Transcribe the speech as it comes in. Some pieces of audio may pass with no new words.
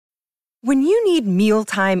When you need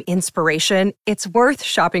mealtime inspiration, it's worth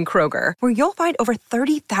shopping Kroger, where you'll find over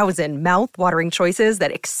 30,000 mouth-watering choices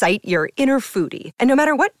that excite your inner foodie. And no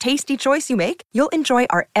matter what tasty choice you make, you'll enjoy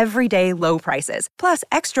our everyday low prices, plus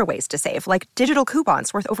extra ways to save, like digital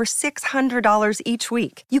coupons worth over $600 each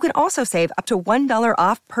week. You can also save up to $1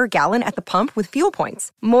 off per gallon at the pump with fuel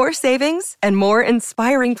points. More savings and more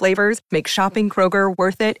inspiring flavors make shopping Kroger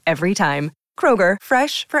worth it every time. Kroger,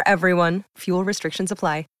 fresh for everyone. Fuel restrictions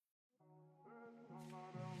apply.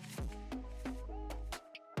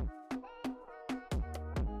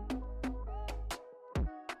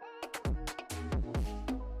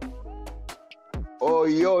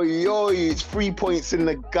 Oi, oi, oi, it's 3 points in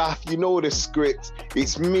the gaff. You know the script.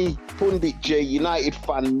 It's me, Pundit J, United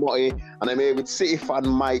fan Motti, and I'm here with City fan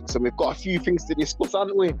Mike. So we've got a few things to discuss,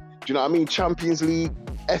 haven't we? Do you know what I mean? Champions League,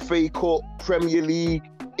 FA Cup, Premier League,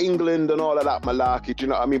 England, and all of that malarkey. Do you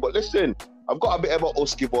know what I mean? But listen, I've got a bit of a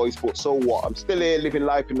husky voice, but so what? I'm still here living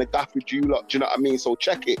life in the gaff with you lot. Do you know what I mean? So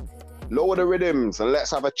check it. Lower the rhythms and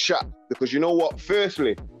let's have a chat. Because you know what?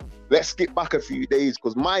 Firstly, let's skip back a few days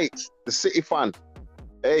because Mike's the City fan.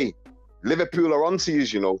 Hey, Liverpool are onto you,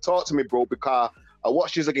 you know. Talk to me, bro, because I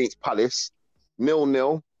watched this against Palace,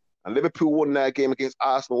 0-0, and Liverpool won their game against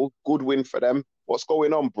Arsenal. Good win for them. What's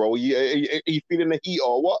going on, bro? Are you feeling the heat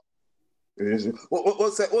or what?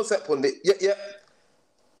 What's that, Pundit? Yeah.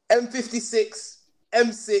 M56,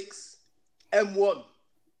 M6, M1.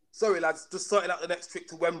 Sorry, lads, just starting out the next trip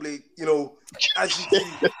to Wembley, you know, as you see.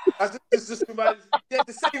 Just reminded, yeah,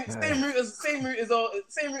 the same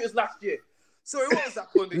route as last year. Sorry, what was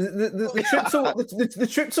that, Pundit? The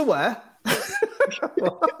trip to where?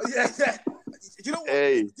 Yeah. Do you know what?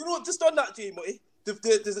 Hey. Do you know what? Just on that, G, Mutty,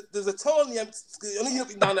 there's a toll on the M6. Only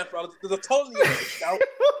looking down there, brother. There's a toll on the M6 now.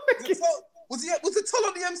 Was the toll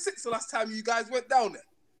on the M6 the last time you guys went down there?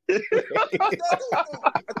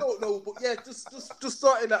 I don't know, but yeah, just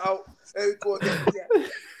sorting that out.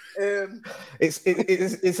 Yeah.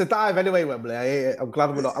 It's a dive anyway, Wembley. I'm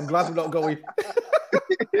glad we're not going.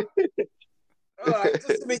 All right,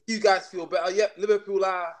 just to make you guys feel better. Yeah, Liverpool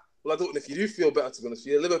are. Well, I don't know if you do feel better, to be honest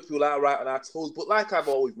with you. Liverpool are right on our toes, but like I've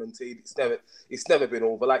always maintained, it's never been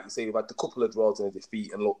over. Like you say, we've had a couple of draws and a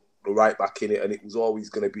defeat, and look, we're right back in it, and it was always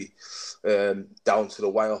going to be down to the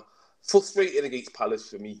wire. Frustrating against Palace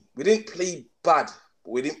for me. We didn't play bad,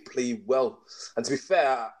 but we didn't play well. And to be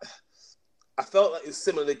fair, I felt like it was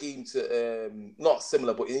similar game to not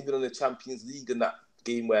similar, but even in the Champions League, in that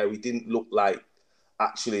game where we didn't look like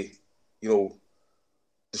actually, you know,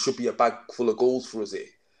 there should be a bag full of goals for us here.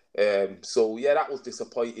 So yeah, that was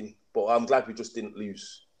disappointing, but I'm glad we just didn't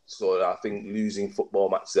lose. So I think losing football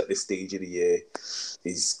matches at this stage of the year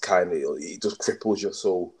is it just cripples you.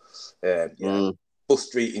 So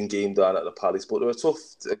frustrating game down at the Palace, but they were tough.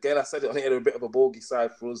 Again, I said it, I think they were a bit of a bogey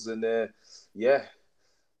side for us, and they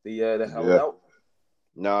held out.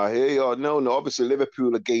 No, I hear you. No. Obviously,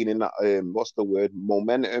 Liverpool are gaining that,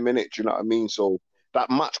 momentum in it. Do you know what I mean? So that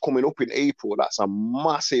match coming up in April, that's a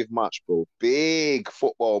massive match, bro. Big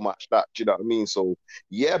football match, that. Do you know what I mean? So,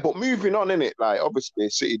 yeah, but moving on, innit? Like, obviously,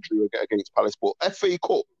 City drew against Palace, but FA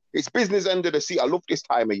Cup, it's business end of the season. I love this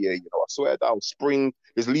time of year, you know. I swear down, spring,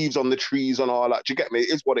 there's leaves on the trees and all that. Do you get me?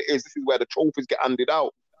 It is what it is. This is where the trophies get handed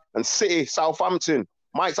out. And City, Southampton,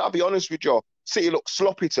 Mike, I'll be honest with you, City looked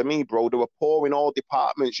sloppy to me, bro. They were poor in all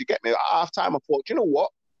departments. You get me? At half-time, I thought, do you know what?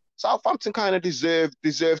 Southampton kind of deserved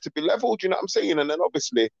to be leveled, you know what I'm saying? And then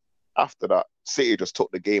obviously, after that, City just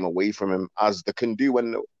took the game away from him, as they can do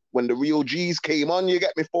when the real G's came on. You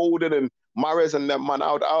get me? Foden and Mahrez and them, man.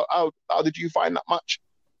 How did you find that match?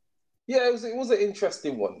 Yeah, it was an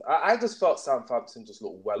interesting one. I just felt Southampton just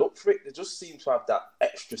looked well up for it. They just seemed to have that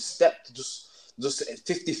extra step to just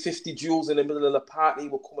 50-50 duels in the middle of the park. They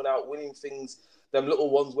were coming out winning things. Them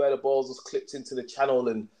little ones where the balls just clipped into the channel,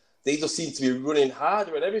 and they just seemed to be running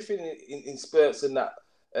harder and everything in spurts and that,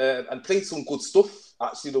 and played some good stuff.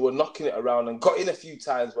 Actually, they were knocking it around and got in a few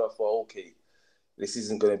times where I thought, okay, this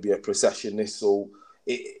isn't going to be a procession. So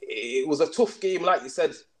it was a tough game. Like you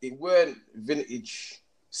said, it weren't vintage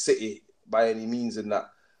City by any means in that,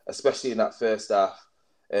 especially in that first half,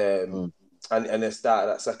 and the start of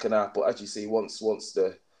that second half. But as you see, once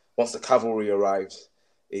the cavalry arrived,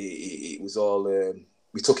 it was all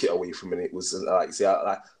we took it away from it. It was like you say,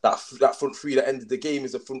 like that front three that ended the game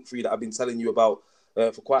is a front three that I've been telling you about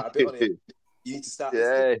for quite a bit on it. You need to start.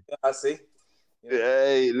 Yeah, I see. Yeah.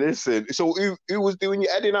 Hey, listen. So who was doing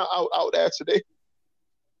your heading out there today?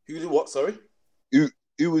 Who did what? Sorry.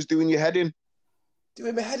 Who was doing your heading?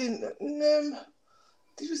 Doing my heading.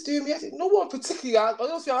 He was doing me. No one particularly. I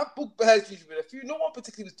have bugbears usually with a few. No one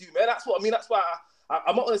particularly was doing me. That's what I mean. That's why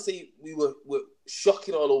I'm not going to say we were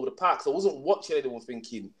shocking all over the park, because I wasn't watching anyone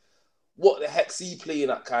thinking, what the heck's he playing,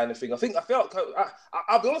 that kind of thing. I'll be honest,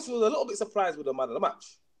 I was a little bit surprised with the man of the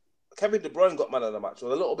match. Kevin De Bruyne got man of the match. I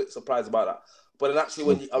was a little bit surprised about that. But then actually,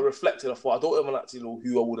 when I reflected, I thought, I don't even actually know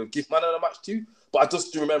who I would have given man of the match to. But I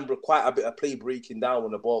just remember quite a bit of play breaking down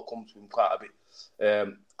when the ball comes to him quite a bit.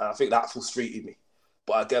 And I think that frustrated me.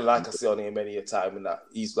 But again, like I say on here many a time, and that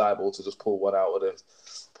he's liable to just pull one out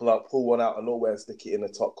of nowhere and stick it in the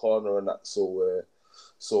top corner and that.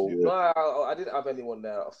 No, I didn't have anyone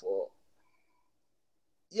there. I thought,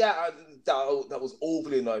 that was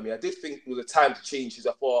overly annoying me. I did think it was a time to change his.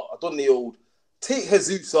 I thought, I've done the old take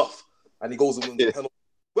Jesus off, and he goes and wins a penalty.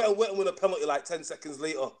 Went and win a penalty like 10 seconds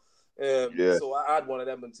later. So I had one of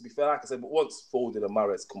them, and to be fair, like I said, but once Foden and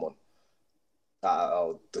Mahrez come on,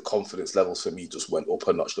 the confidence levels for me just went up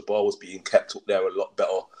a notch. The ball was being kept up there a lot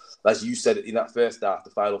better. As you said, in that first half, the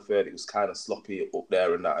final third, it was kind of sloppy up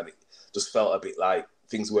there and that, and it just felt a bit like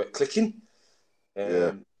things weren't clicking.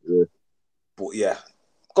 But yeah,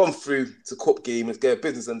 gone through to cup game. It's get a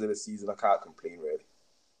business end of the season. I can't complain, really.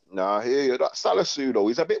 Nah, I hear you. That Salisu, though,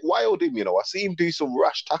 he's a bit wild in, I see him do some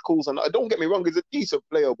rash tackles, and don't get me wrong, he's a decent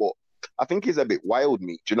player, but I think he's a bit wild,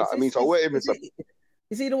 mate. Do you know what I mean? So I wear him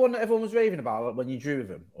Is he the one that everyone was raving about when you drew with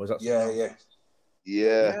him? Or is that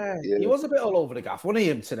Yeah. He was a bit all over the gaff. Wasn't he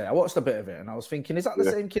him today? I watched a bit of it and I was thinking, is that the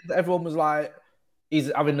same kid that everyone was like,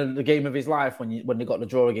 he's having the game of his life when they got the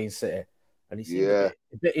draw against City? And he seemed a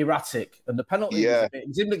bit erratic. And the penalty, was it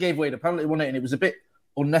was him that gave away the penalty, wasn't it? And it was a bit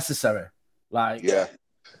unnecessary. Like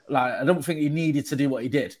I don't think he needed to do what he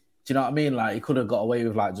did. Do you know what I mean? Like, he could have got away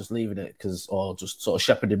with like just leaving it or just sort of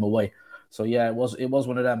shepherding him away. So yeah, it was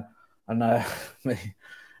one of them. And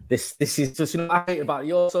this is just, I hate about it.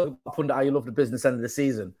 You're so pundit how you love the business end of the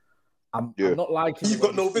season. I'm not liking it. You've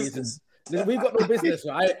got no business. We've got no business,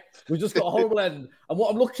 right? We've just got a horrible end. And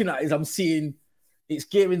what I'm looking at is I'm seeing it's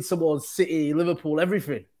gearing towards City, Liverpool,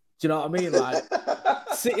 everything. Do you know what I mean? Like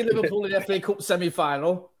City, Liverpool in the FA Cup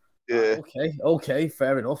semi-final. Yeah. Okay,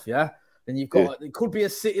 fair enough, yeah. Then you've got, it could be a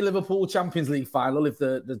City, Liverpool Champions League final if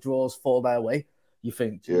the draws fall their way. You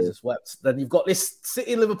think, Jesus wept. Then you've got this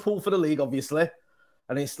City, Liverpool for the league, obviously.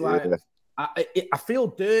 And it's like, I feel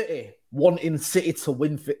dirty wanting City to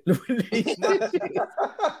win these matches.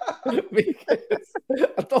 Because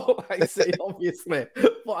I don't like City, obviously.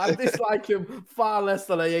 But I dislike him far less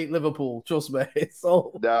than I hate Liverpool, trust me.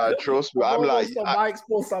 So, nah, trust me. I'm like...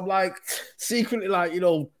 I'm like, secretly like,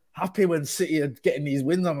 happy when City are getting these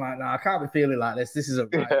wins. I'm like, nah, I can't be feeling like this. This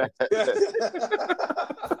isn't right.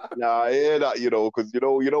 Nah, I hear that, because as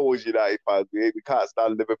United fans, we can't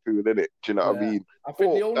stand Liverpool, innit? Do you know what I mean? I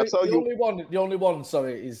think the only one,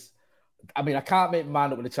 sorry, is, I mean, I can't make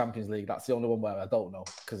mine up with the Champions League. That's the only one where I don't know,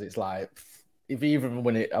 because it's like, if either of them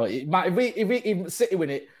win it, if City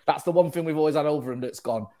win it, that's the one thing we've always had over them that's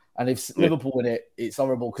gone. And if Liverpool win it, it's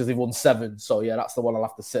horrible because they've won 7. So yeah, that's the one I'll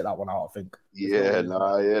have to sit that one out, I think. Yeah,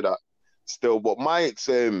 I hear that. Still, but Mike's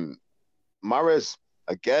Mahrez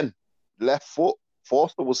again, left foot.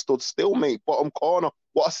 Forster was stood still, mate. Bottom corner.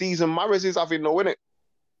 What a season Mahrez is having, though, innit?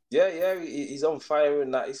 Yeah, he's on fire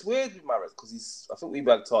and that. It's weird with Mahrez because I think we've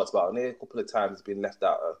had talked about it a couple of times. He's been left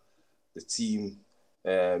out of the team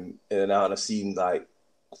in and out, and I've seen like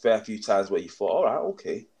a fair few times where you thought, all right,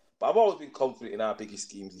 okay. But I've always been confident in our biggest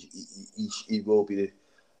schemes. He will be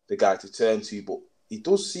the guy to turn to, but he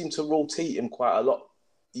does seem to rotate him quite a lot,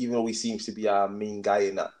 even though he seems to be our main guy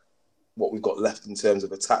in that, what we've got left in terms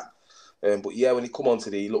of attack. But yeah, when he come on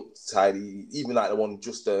today, he looked tidy. Even like the one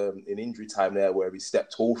just in injury time there where he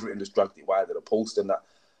stepped over it and just dragged it wide of the post and that.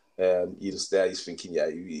 You're just there, he's thinking,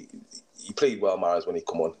 he played well, Mahrez, when he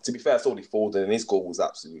come on. To be fair, so did Foden, and his goal was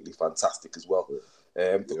absolutely fantastic as well.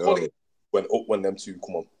 The quality went up when them two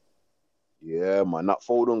come on. Yeah, man, that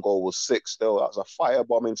Foden goal was sick still. That was a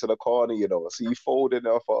firebomb into the corner, I see Foden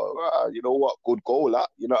there. I thought, you know what, good goal, that.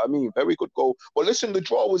 You know what I mean? Very good goal. But listen, the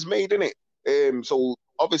draw was made, innit? So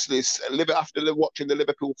obviously, after watching the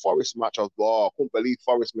Liverpool Forest match, I was I couldn't believe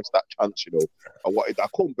Forest missed that chance, I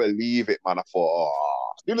couldn't believe it, man. I thought,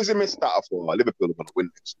 as soon as he missed that, I thought, Liverpool are going to win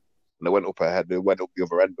this. And they went up ahead, they went up the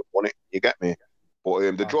other end and won it. You get me?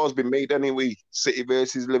 But the draw's been made anyway. City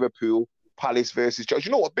versus Liverpool, Palace versus Chelsea.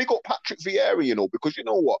 You know what? Big up Patrick Vieira, because you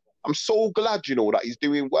know what? I'm so glad, that he's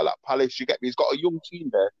doing well at Palace. You get me? He's got a young team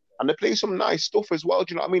there. And they play some nice stuff as well.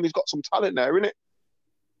 Do you know what I mean? He's got some talent there, innit?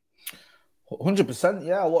 100%,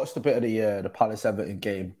 yeah. I watched a bit of the Palace Everton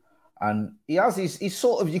game, and he's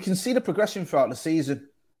sort of, you can see the progression throughout the season.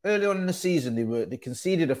 Early on in the season, they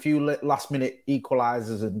conceded a few last minute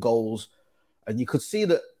equalisers and goals, and you could see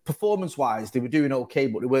that performance wise they were doing okay,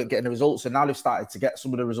 but they weren't getting the results. And now they've started to get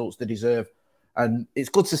some of the results they deserve. And it's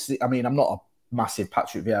good to see. I mean, I'm not a massive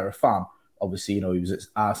Patrick Vieira fan. Obviously, he was at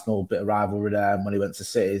Arsenal, bit of rivalry there. And when he went to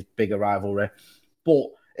City, bigger rivalry. But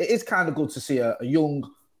it is kind of good to see a young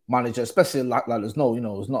manager, especially like there's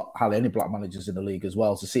there's not hardly any black managers in the league as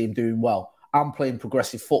well, to see him doing well and playing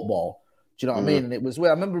progressive football. Do you know what I mean? And it was where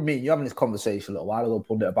I remember me and you having this conversation a little while ago,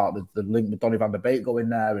 Pundit, about the link with Donny van der Beek going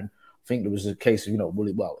there. And I think there was a case of,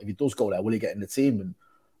 if he does go there, will he get in the team? And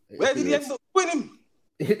where did he end up winning?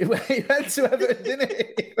 He went to Everton, didn't he?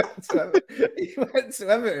 He went to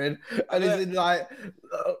Everton and he's in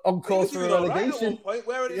on course for a relegation. Right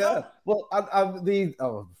where are they now? Well,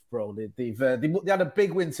 they had a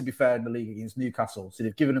big win, to be fair, in the league against Newcastle, so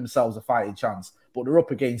they've given themselves a fighting chance, but they're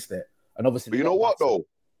up against it. And obviously, but you know what though?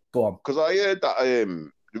 Go on, because I heard that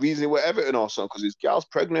the reason they were Everton or something because his gal's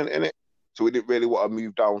pregnant, innit? So we didn't really want to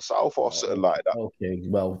move down south or something like that. Okay,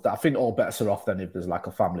 well, I think all bets are off then if there's like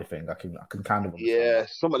a family thing. I can kind of understand that.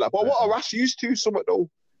 Something like that. But what I'll ask you to something though,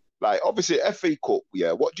 like obviously FA Cup,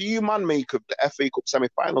 yeah. What do you make of the FA Cup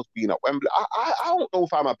semi-finals being at Wembley? I don't know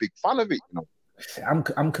if I'm a big fan of it,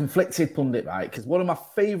 I'm conflicted, Pundit, right? Because one of my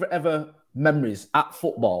favourite ever memories at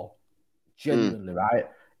football, genuinely, right,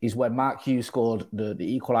 is when Mark Hughes scored the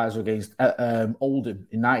equaliser against Oldham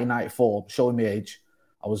in 1994, showing me age.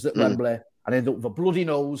 I was at Wembley. I ended up with a bloody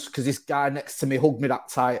nose because this guy next to me hugged me that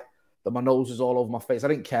tight that my nose was all over my face. I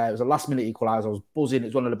didn't care. It was a last-minute equaliser. I was buzzing. It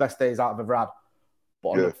was one of the best days I've ever had. But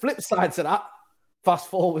on the flip side to that, fast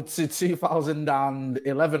forward to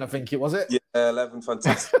 2011, I think it was it? Yeah, 11,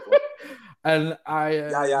 fantastic. And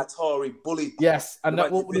Tory bullied. Yes, and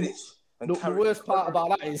the worst part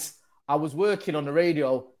about that is I was working on the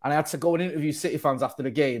radio and I had to go and interview City fans after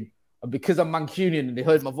the game. And because I'm Mancunian and they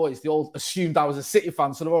heard my voice, they all assumed I was a City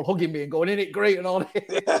fan, so they're all hugging me and going, "In it, great," and all. Hey.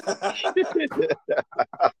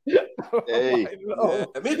 Yeah.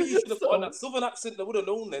 Maybe you should have put on that southern accent. I would have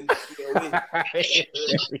known then.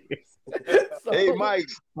 Hey, Mike.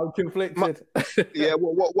 I'm conflicted. Yeah.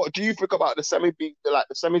 What do you think about the semis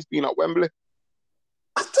being at Wembley?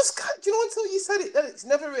 I just can't. Do you know, until you said it, it's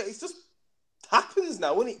never. It's just happens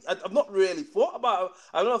now. I've not really thought about it.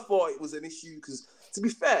 I never thought it was an issue because, to be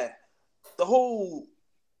fair, the whole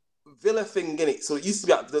Villa thing, innit? So it used to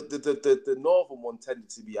be at the northern one tended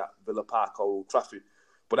to be at Villa Park or Old Trafford,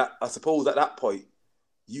 but I suppose at that point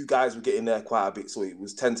you guys were getting there quite a bit, so it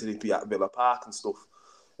was tended to be at Villa Park and stuff.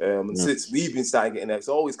 And since we've been starting getting there, it's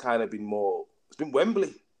always kind of been more. It's been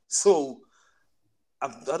Wembley, so I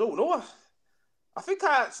don't know. I think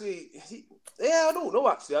I don't know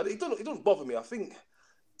actually. It doesn't bother me. I think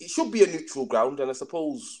it should be a neutral ground, and I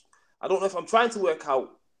suppose I don't know if I'm trying to work out.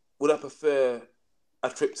 Would I prefer a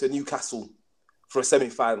trip to Newcastle for a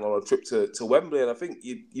semi-final or a trip to Wembley? And I think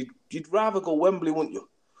you'd rather go Wembley, wouldn't you?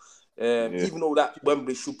 Even though that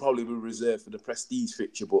Wembley should probably be reserved for the prestige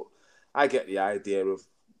fixture, but I get the idea of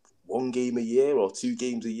 1 game a year or 2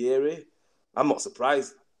 games a year here. I'm not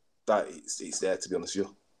surprised that it's there, to be honest with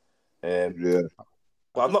you.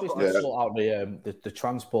 But I'm not going to sort out the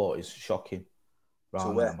transport is shocking.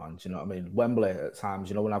 Right there, man. Do you know what I mean? Wembley at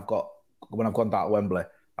times, when I've gone down to Wembley,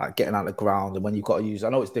 like getting out of the ground, and when you've got to use, I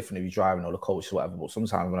know it's different if you're driving or the coach or whatever, but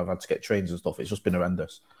sometimes when I've had to get trains and stuff, it's just been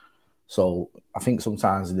horrendous. So I think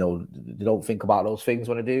sometimes they don't think about those things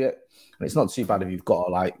when they do it, and it's not too bad if you've got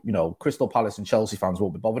Crystal Palace and Chelsea fans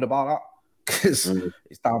won't be bothered about that because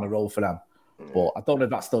it's down the road for them. But I don't know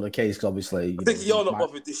if that's still the case because obviously I think you're not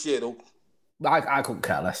bothered this year though. I couldn't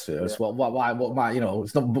care less. It's what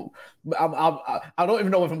it's not. I don't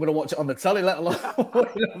even know if I'm going to watch it on the telly, let alone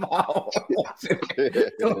worrying about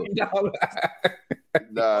going down there.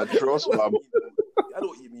 Nah, trust me. I know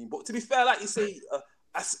what you mean, but to be fair, like you say,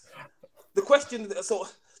 the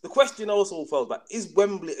question also falls back: is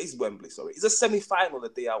Wembley? Sorry, is a semi-final a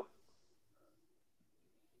day out?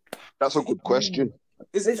 That's a good question.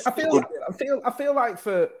 I feel like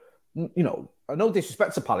for no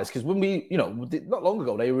disrespect to Palace, because when we, not long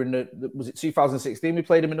ago, they were in was it 2016? We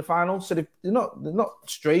played them in the final, so they're not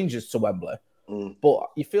strangers to Wembley.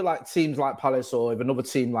 But you feel like teams like Palace or if another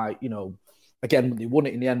team like, again, they won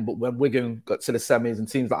it in the end, but when Wigan got to the semis and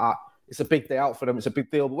teams like that, it's a big day out for them. It's a big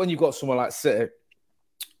deal. But when you've got someone like City,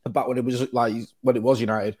 back when it was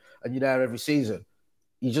United, and you're there every season,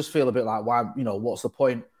 you just feel a bit like, why, what's the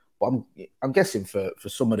point? But I'm guessing for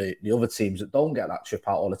some of the other teams that don't get that trip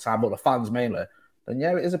out all the time, or the fans mainly, then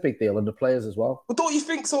yeah, it is a big deal, and the players as well. But don't you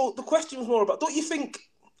think so? The question was more about, don't you think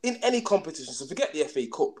in any competition, so forget the FA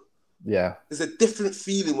Cup, there's a different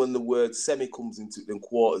feeling when the word semi comes into it than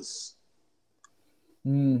quarters?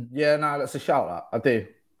 Yeah, no, that's a shout out. I do.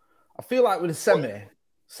 I feel like with a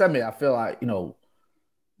semi, I feel like,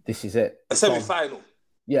 this is it. A semi-final.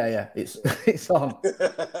 Yeah, it's on.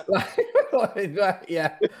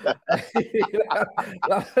 Yeah.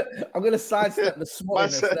 I'm gonna sidestep the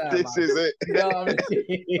smuttiness there. This is it. You know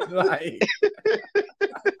what I mean?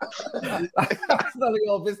 That's none of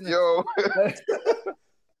your business. Yo.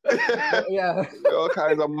 Yeah. All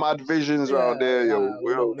kinds of mad visions around there, yo.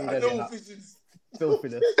 We don't need any of that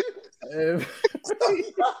filthiness.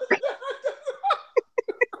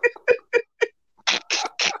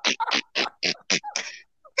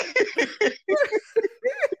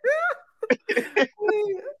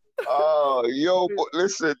 Oh, yo, but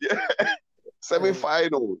listen,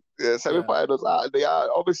 semi-final, semi-finals. They are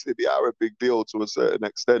a big deal to a certain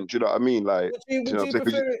extent. Do you know what I mean? Like, would you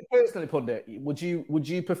prefer it personally, Pundit? Would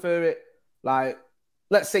you prefer it like,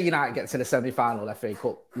 let's say United get to the semi-final FA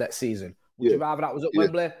Cup next season? Would you rather that was at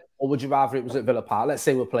Wembley, or would you rather it was at Villa Park? Let's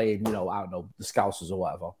say we're playing, I don't know, the Scousers or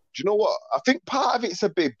whatever. Do you know what? I think part of it's a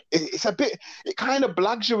bit, it kind of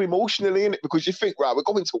blags you emotionally, innit? Because you think, right, we're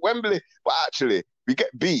going to Wembley, but actually, we get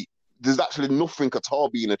beat. There's actually nothing at all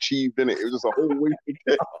being achieved, innit? It was just a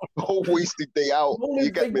whole wasted day out. You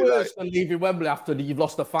get me? Worse than leaving Wembley after you've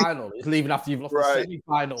lost the final. It's leaving after you've lost the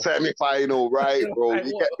semi-final. Semi-final, right, bro? Like,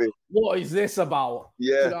 you get me? What is this about?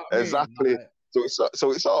 Yeah, you know exactly. Like,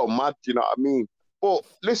 so it's all mad, you know what I mean? But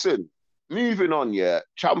listen, moving on,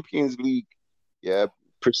 Champions League,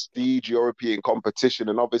 prestige European competition,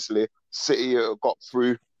 and obviously City got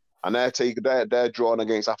through, and they're drawn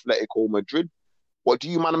against Atletico Madrid. What do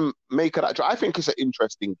you make of that? I think it's an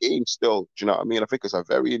interesting game still. Do you know what I mean? I think it's a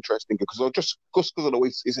very interesting game because just because of the way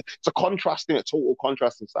it's a contrasting, a total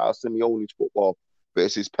contrasting style. Simeone's football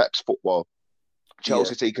versus Pep's football.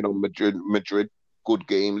 Chelsea taking on Madrid, good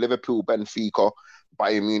game. Liverpool, Benfica,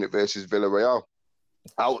 Bayern Munich versus Villarreal.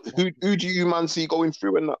 Who do you see going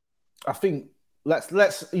through in that? I think let's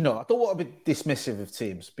I don't want to be dismissive of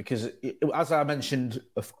teams because as I mentioned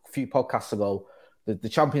a few podcasts ago, the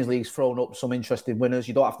Champions League's thrown up some interesting winners.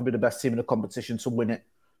 You don't have to be the best team in the competition to win it.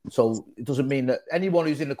 So it doesn't mean that anyone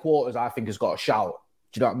who's in the quarters, I think, has got a shout.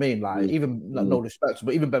 Do you know what I mean? Like, no respect,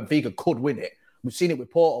 but even Benfica could win it. We've seen it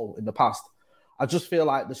with Porto in the past. I just feel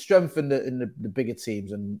like the strength in the bigger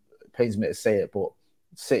teams, and it pains me to say it, but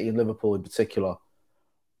City and Liverpool in particular,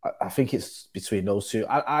 I think it's between those two.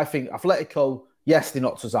 I think Atletico, yes, they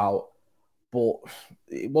knocked us out, but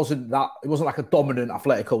it wasn't like a dominant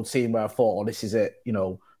Atletico team where I thought, this is it.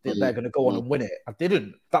 They're going to go on and win it. I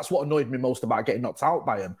didn't. That's what annoyed me most about getting knocked out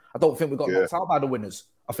by them. I don't think we got knocked out by the winners.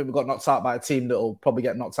 I think we got knocked out by a team that will probably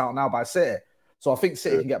get knocked out now by City. So I think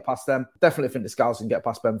City can get past them. Definitely think the Scouts can get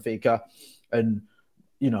past Benfica. And,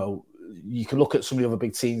 you can look at some of the other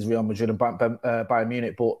big teams, Real Madrid and Bayern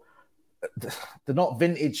Munich, but they're not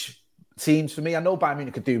vintage teams for me. I know Bayern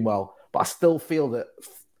Munich could do well, but I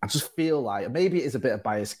just feel like, maybe it is a bit of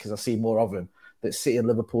bias because I see more of them, that City and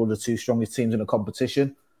Liverpool are the two strongest teams in the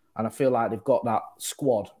competition. And I feel like they've got that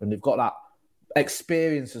squad and they've got that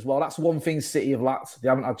experience as well. That's one thing City have lacked. They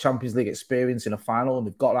haven't had Champions League experience in a final, and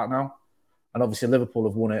they've got that now. And obviously Liverpool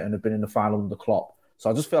have won it and have been in the final under Klopp. So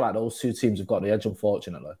I just feel like those two teams have got the edge,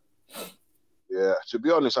 unfortunately. Yeah, to be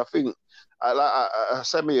honest, I think I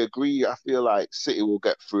semi-agree. I feel like City will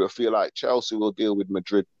get through. I feel like Chelsea will deal with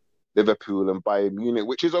Madrid, Liverpool and Bayern Munich,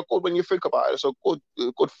 which is a good, when you think about it, it's a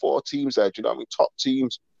good four teams there. Do you know what I mean? Top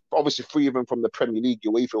teams. Obviously, three of them from the Premier League.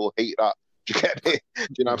 UEFA will hate that. Do you get me? Do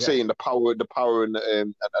you know what I'm saying? The power and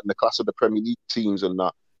the class of the Premier League teams and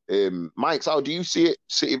that. Mike, how do you see it?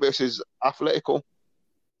 City versus Atletico?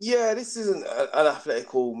 Yeah, this isn't an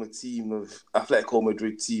Atletico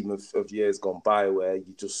Madrid team of years gone by where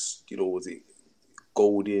you just, was it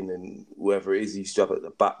Golding and whoever it is used to have at the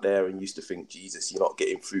back there and used to think, Jesus, you're not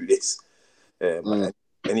getting through this at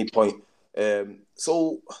any point.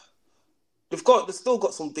 So they've still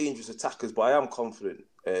got some dangerous attackers, but I am confident.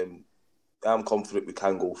 I'm confident we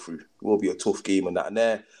can go through. It will be a tough game and that. And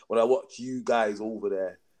there, when I watch you guys over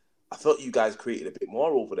there, I felt you guys created a bit more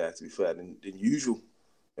over there, to be fair, than usual.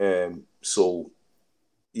 So,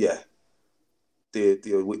 yeah,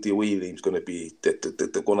 the away game's going to be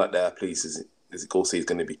the going at their places, as it goes, is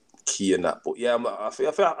going to be key in that. But yeah, I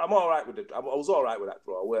feel I'm all right with it. I was all right with that,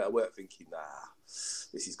 bro. I weren't thinking,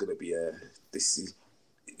 this is going to be this is.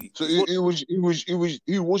 So who was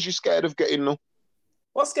you scared of getting though?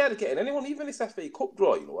 Well, scared of getting anyone, even this FA Cup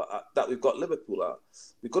draw, that we've got Liverpool at.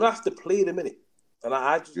 We're going to have to play them in it, and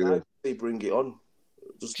I say bring it on.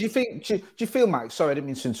 Do you feel, Mike? Sorry, I didn't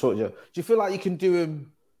mean to interrupt you. Do you feel like you can do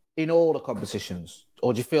them in all the competitions,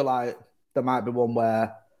 or do you feel like there might be one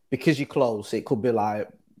where, because you're close, it could be like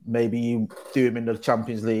maybe you do them in the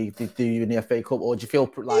Champions League, they do you in the FA Cup, or do you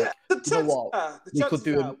feel like you know what, you could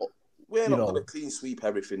do them? we're not going to clean sweep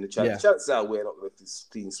everything. The chances are we're not going to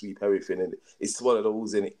clean sweep everything, and it's one of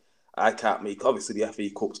those, innit? I can't make, obviously, the FA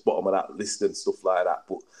Cup's bottom of that list and stuff like that,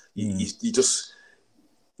 but you just,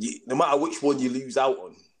 no matter which one you lose out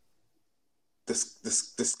on, the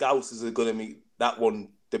Scousers are going to make that one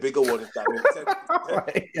the bigger one, if that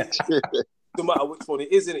makes sense. No matter which one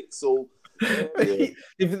it is, isn't it? So,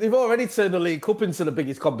 they've already turned the League Cup into the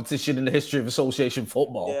biggest competition in the history of association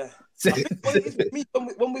football. Yeah. I think what it is with me,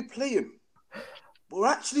 when we play them, we'll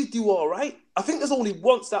actually do all right. I think there's only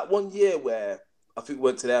once that 1 year where I think we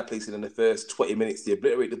went to their place and in the first 20 minutes they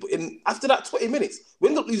obliterated. But after that 20 minutes, we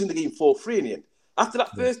ended up losing the game 4-3 in the end. After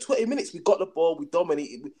that first 20 minutes, we got the ball, we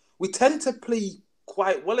dominated. We tend to play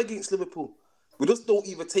quite well against Liverpool. We just don't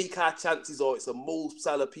either take our chances or it's a Mo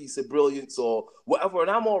Salah piece of brilliance or whatever. And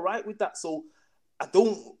I'm all right with that. So I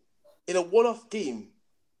don't, in a one-off game,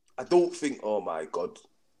 I don't think, oh my God,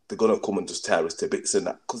 they're going to come and just tear us to bits and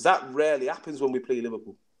that. Because that rarely happens when we play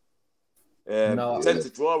Liverpool. We tend to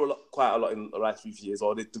draw quite a lot in the last few years,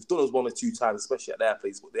 or they've done us 1 or 2 times, especially at their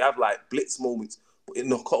place. But they have like blitz moments. But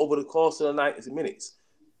over the course of the 90 minutes,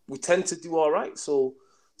 we tend to do all right. So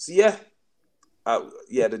yeah.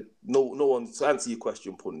 No one, to answer your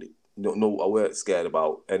question, Pundit. No, I weren't scared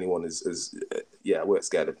about anyone I weren't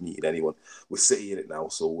scared of meeting anyone. We're City in it now,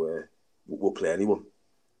 so we'll play anyone.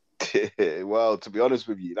 Well, to be honest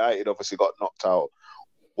with you, United obviously got knocked out.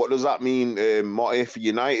 What does that mean, Marty, for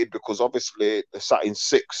United? Because obviously they're sat in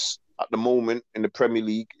 6th at the moment in the Premier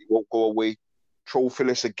League. It won't go away.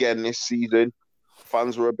 Trophyless again this season.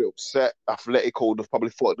 Fans were a bit upset. Atletico, they probably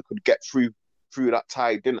thought they could get through that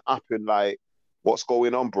tie. It didn't happen. Like, what's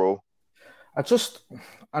going on, bro? I don't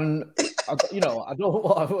want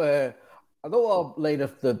to lay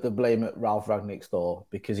the blame at Ralph Rangnick's door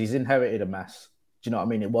because he's inherited a mess. Do you know what I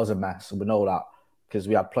mean? It was a mess, and we know that because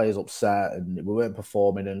we had players upset and we weren't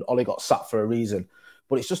performing, and Ollie got sacked for a reason.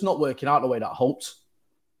 But it's just not working out the way that I hoped.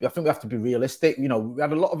 I think we have to be realistic. You know, we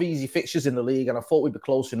had a lot of easy fixtures in the league, and I thought we'd be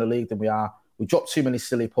closer in the league than we are. We dropped too many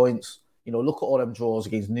silly points. You know, look at all them draws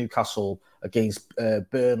against Newcastle, against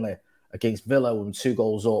Burnley, against Villa when 2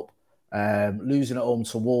 goals up, losing at home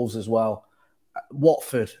to Wolves as well.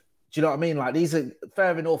 Watford, do you know what I mean? Like, these are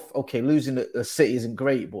fair enough. Okay, losing at City isn't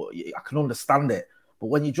great, but I can understand it. But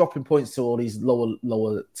when you're dropping points to all these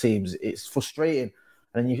lower teams, it's frustrating.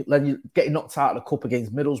 And then you're getting knocked out of the cup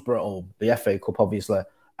against Middlesbrough at home, the FA Cup, obviously.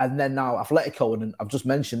 And then now Atletico, and I've just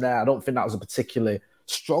mentioned there, I don't think that was a particularly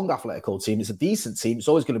strong Atletico team. It's a decent team. It's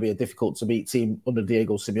always going to be a difficult to beat team under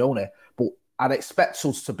Diego Simeone. But I'd expect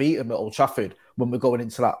us to beat them at Old Trafford when we're going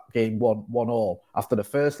into that game 1-1 after the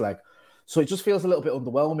first leg. So it just feels a little bit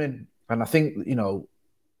underwhelming. And I think, you know,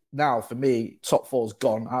 now for me, top 4's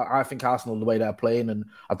gone. I think Arsenal, the way they're playing, and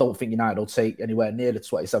I don't think United will take anywhere near the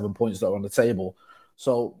 27 points that are on the table.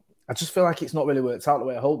 So I just feel like it's not really worked out the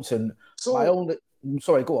way I hoped. And sorry,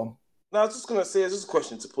 go on. No, I was just going to say, it's just a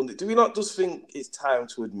question to Pundit. Do we not just think it's time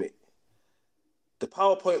to admit the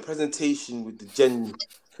PowerPoint presentation with the Gen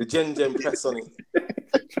press on it?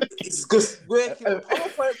 It's just working. The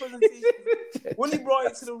PowerPoint presentation, when he brought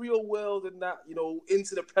it to the real world and that, you know,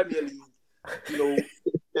 into the Premier League, you know,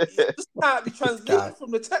 it just can't be translated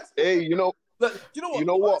from the text. Hey, you know what? You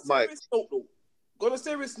know what, Mike? On a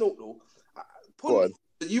serious note, though, Pundit,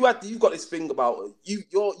 you've got this thing about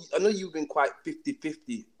I know you've been quite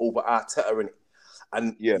 50-50 over Arteta, innit?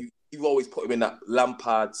 And you've always put him in that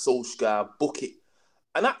Lampard, Solskjaer bucket.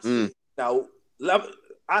 And actually, now,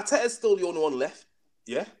 Arteta's still the only one left,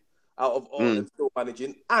 out of all them still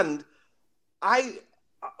managing. And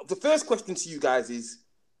the first question to you guys is,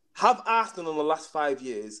 have Arsenal in the last 5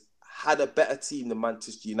 years had a better team than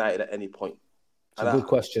Manchester United at any point? It's a good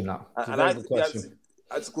question, that. It's a very good question.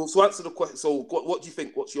 So answer the question. So what do you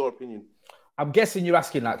think? What's your opinion? I'm guessing you're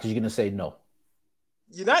asking that because you're going to say no.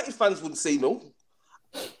 United fans wouldn't say no.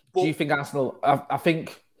 Do you think Arsenal... I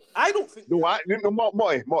think... I don't think... No,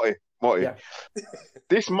 Marty. Yeah.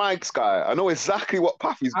 This Mike's guy, I know exactly what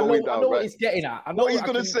path he's going down. I know what he's getting at. I know what he's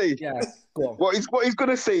going to say. Yeah, go on. What he's going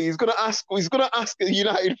to say, he's going to ask the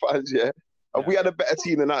United fans, if we had a better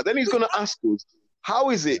team than that. Then he's going to ask us, how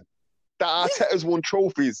is it that Arteta's won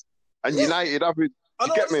trophies and United haven't? I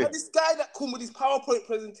know, get me? This guy that come with his PowerPoint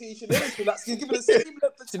presentation, everything, that's giving the same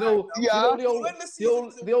length of time.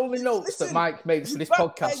 The only notes that Mike makes for this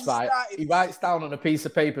podcast, right? He writes down on a piece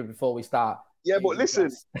of paper before we start. Yeah, but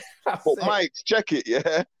listen, Mike, check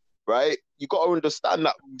it, right? You got to understand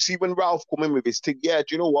that. See, when Ralph come in with his thing, do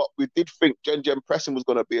you know what? We did think Gen pressing was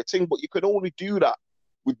going to be a thing, but you can only do that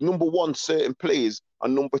with, number one, certain players,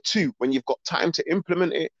 and number two, when you've got time to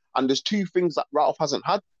implement it. And there's 2 things that Ralph hasn't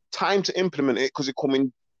had. Time to implement it because it come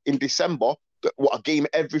in December, a game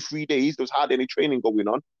every 3 days. There was hardly any training going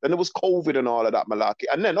on. Then there was COVID and all of that malarkey.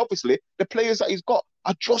 And then obviously the players that he's got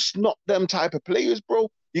are just not them type of players, bro.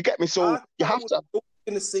 You get me? So you have to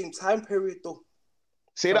in the same time period, though.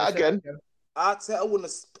 Say that again. Arteta won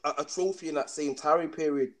a trophy in that same time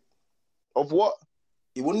period. Of what?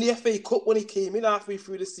 He won the FA Cup when he came in halfway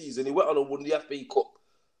through the season. He went on and won the FA Cup.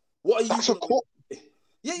 What are you? That's a cup.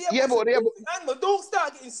 Yeah, but hang on, don't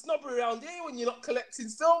start getting snobbery around here when you're not collecting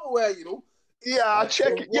silverware, you know. Yeah, I'll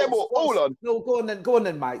check it. Yeah, but hold on. No, go on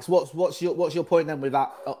then, Mike. What's your point then with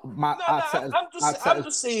that? I'm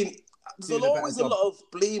just saying. There's always a lot of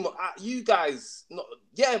blame at you guys.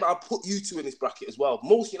 But I'll put you two in this bracket as well.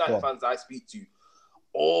 Most United fans I speak to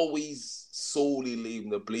always solely leave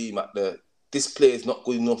the blame at this player's not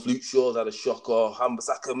good enough. Luke Shaw's had a shocker.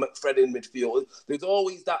 Wan-Bissaka, McFred in midfield. There's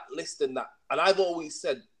always that list and that. And I've always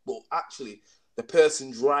said, well, actually, the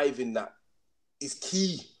person driving that is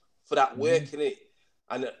key for that work, innit?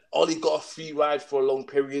 And Ollie got a free ride for a long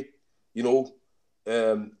period. You know,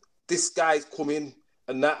 this guy's come in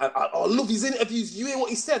and that. And I love his interviews. You hear what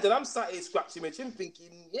he said, and I'm sat here scratching my chin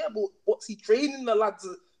thinking, yeah, but what's he training the lads?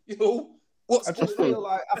 You know,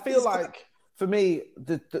 I feel like for me,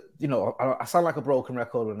 you know, I sound like a broken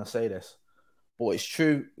record when I say this, but it's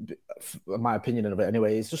true, in my opinion of it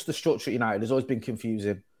anyway. It's just the structure at United has always been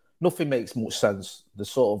confusing. Nothing makes much sense.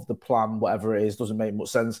 The plan, whatever it is, doesn't make much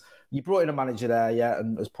sense. You brought in a manager there, yeah,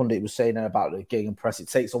 and as Pundit was saying there about the gegenpress press, it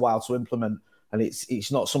takes a while to implement, and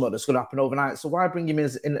it's not something that's going to happen overnight. So why bring him in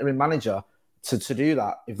as interim manager to do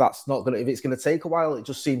that if it's going to take a while? It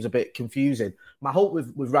just seems a bit confusing. My hope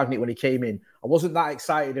with Rangnick when he came in, I wasn't that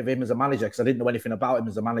excited of him as a manager because I didn't know anything about him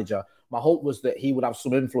as a manager. My hope was that he would have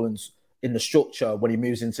some influence in the structure when he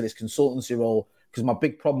moves into this consultancy role, because my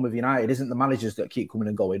big problem with United isn't the managers that keep coming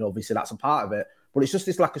and going. Obviously, that's a part of it, but it's just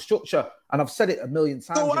this lack of structure. And I've said it a million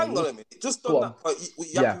times. So hang on a minute. Just on that point, were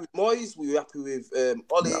you happy with Moyes? Were you happy with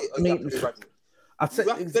Ollie? I'd say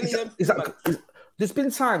there's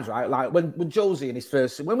been times, right? Like when Josie in his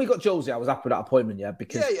first, when we got Josie, I was happy with that appointment, yeah.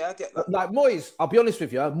 Because I get that. Like Moyes, I'll be honest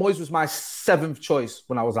with you, Moyes was my 7th choice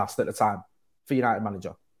when I was asked at the time for United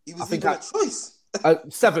manager. He was even a choice.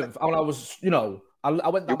 7th, and I was, you know, I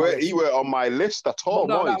went down. You were on my list at all.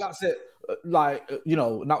 No, that's it. Like, you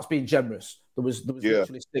know, and that's being generous. There was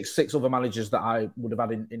literally six other managers that I would have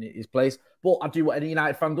had in his place. But I do what any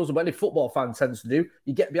United fan does, and what any football fan tends to do.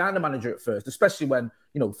 You get behind the manager at first, especially when,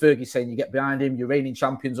 you know, Fergie's saying you get behind him, you're reigning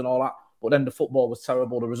champions and all that. But then the football was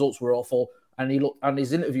terrible, the results were awful, and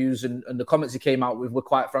his interviews and the comments he came out with were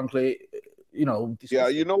quite frankly, you know. Disgusting. Yeah,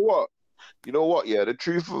 you know what? Yeah, the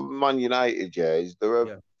truth of Man United, is they're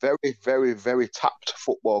a very, very, very tapped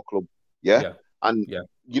football club. And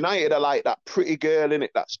United are like that pretty girl in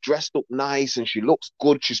it that's dressed up nice and she looks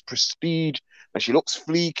good, she's prestige and she looks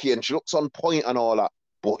fleeky and she looks on point and all that,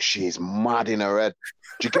 but she's mad in her head.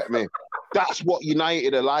 Do you get me? That's what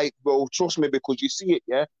United are like, bro. Trust me, because you see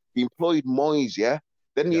it, He employed Moyes,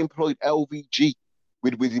 Then he employed LVG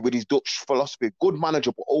with his Dutch philosophy. Good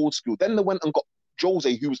manager, but old school. Then they went and got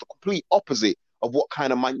Jose, who was the complete opposite of what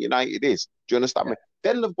kind of Man United is. Do you understand me?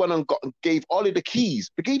 Then they've gone and gave Ollie the keys.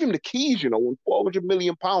 They gave him the keys, you know, on £400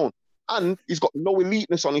 million. And he's got no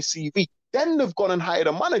eliteness on his CV. Then they've gone and hired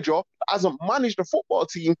a manager that hasn't managed a football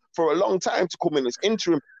team for a long time to come in as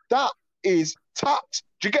interim. That is tapped.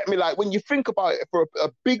 Do you get me? Like, when you think about it, for a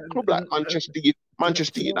big club like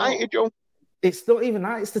Manchester United, Joe. It's not even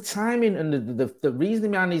that. It's the timing and the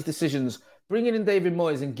reasoning behind these decisions. Bringing in David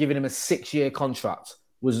Moyes and giving him a 6-year contract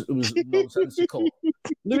was nonsensical.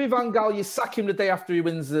 Louis van Gaal, you sack him the day after he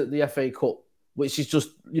wins the FA Cup, which is just,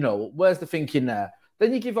 you know, where's the thinking there?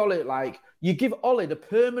 Then you give Ollie the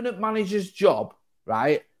permanent manager's job,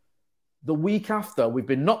 right? The week after we've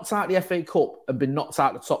been knocked out of the FA Cup and been knocked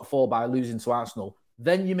out of the top 4 by losing to Arsenal.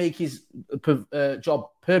 Then you make his job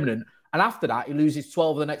permanent, and after that he loses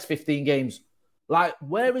 12 of the next 15 games. Like,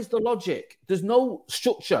 where is the logic? There's no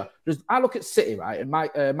structure. I look at City, right? And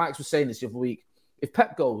Mike was saying this the other week. If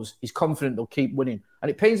Pep goes, he's confident they'll keep winning.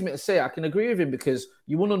 And it pains me to say I can agree with him because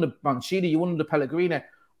you won under Mancini, you won under Pellegrini.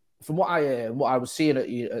 From what I was seeing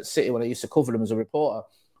at City when I used to cover them as a reporter,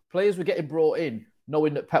 players were getting brought in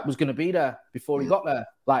knowing that Pep was going to be there before he got there.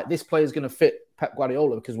 Like, this player's going to fit Pep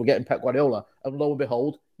Guardiola because we're getting Pep Guardiola. And lo and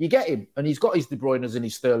behold, you get him. And he's got his De Bruyne's and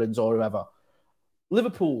his Sterlings or whoever.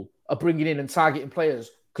 Liverpool are bringing in and targeting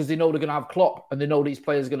players because they know they're going to have Klopp and they know these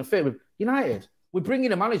players are going to fit with United. We bring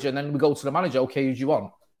in a manager and then we go to the manager, okay, who do you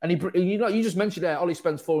want? And you just mentioned there, Ollie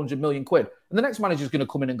spends 400 million quid. And the next manager's going to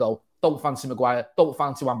come in and go, don't fancy Maguire, don't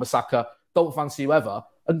fancy Wan-Bissaka, don't fancy whoever,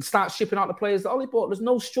 and start shipping out the players that Ollie bought. There's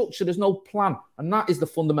no structure, there's no plan. And that is the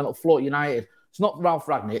fundamental flaw at United. It's not Ralph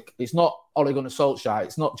Ragnick. It's not Ole Gunnar Solskjaer.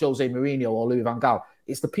 It's not Jose Mourinho or Louis van Gaal.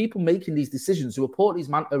 It's the people making these decisions who appoint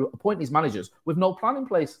these managers with no plan in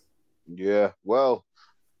place. Yeah, well,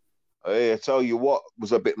 I tell you what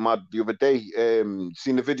was a bit mad the other day.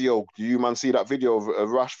 Seen the video? Do you man see that video of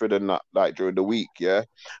Rashford and that like during the week? Yeah,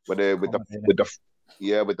 with the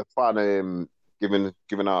fan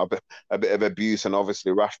giving out a bit of abuse, and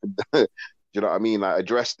obviously Rashford, you know what I mean, like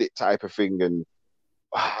addressed it type of thing. And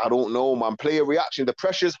I don't know, man. Player reaction, the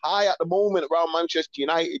pressure's high at the moment around Manchester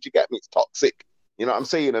United. You get me? It's toxic. You know what I'm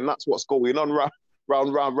saying? And that's what's going on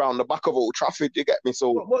round the back of Old Trafford. You get me?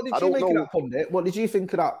 So what did you make of that, pundit? What did you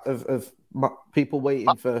think of that of people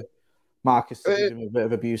waiting for Marcus to give him a bit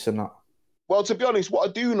of abuse and that? Well, to be honest, what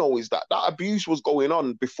I do know is that abuse was going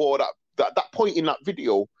on before that point in that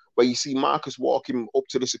video where you see Marcus walking up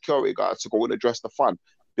to the security guard to go and address the fan.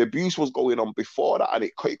 The abuse was going on before that, and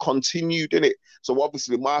it continued, in it. So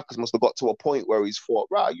obviously Marcus must have got to a point where he's thought,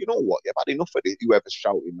 right, you know what, you've had enough of it, whoever's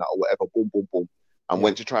shouting that or whatever, boom, boom, boom, and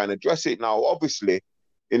went to try and address it. Now, obviously,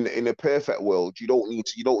 in a perfect world, you don't need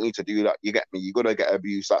to do that. You get me? You're gonna get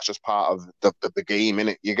abuse. That's just part of the game,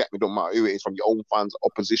 innit? You get me? Don't matter who it is, from your own fans,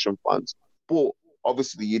 opposition fans. But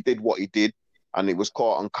obviously, you did what he did, and it was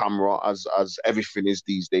caught on camera, as everything is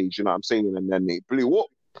these days. You know what I'm saying? And then it blew up.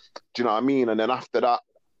 Do you know what I mean? And then after that,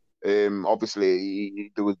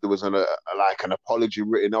 obviously there was an apology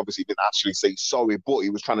written. Obviously, he didn't actually say sorry, but he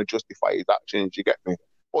was trying to justify his actions. You get me?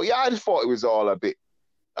 But yeah, I just thought it was all a bit.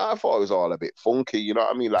 I thought it was all a bit funky. You know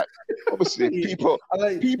what I mean? Like, obviously, people.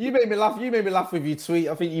 You made me laugh. You made me laugh with your tweet.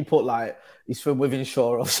 I think you put like he's from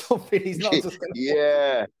Withenshaw or something. He's not just.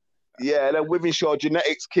 Yeah. And then Withenshaw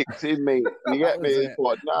genetics kicked in, mate. You get me?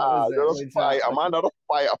 But nah, just fight a man, not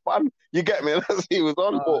fight a fan. You get me? That's he was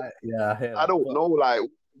on. But yeah, I don't know. Like,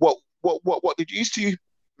 what did you two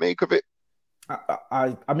make of it?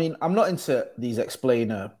 I mean, I'm not into these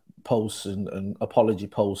explainer posts and apology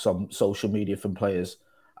posts on social media from players.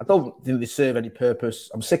 I don't think they serve any purpose.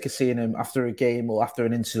 I'm sick of seeing him after a game or after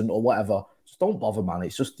an incident or whatever. Just don't bother, man.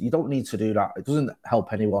 It's just, you don't need to do that. It doesn't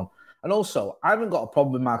help anyone. And also, I haven't got a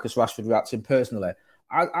problem with Marcus Rashford reacting personally.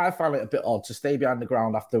 I find it a bit odd to stay behind the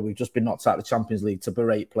ground after we've just been knocked out of the Champions League to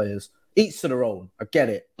berate players. Each to their own. I get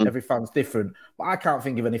it. Every fan's different. But I can't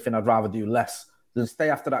think of anything I'd rather do less than stay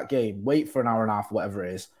after that game, wait for an hour and a half, whatever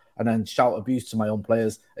it is, and then shout abuse to my own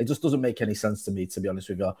players. It just doesn't make any sense to me, to be honest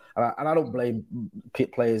with you. And I don't blame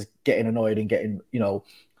players getting annoyed and getting,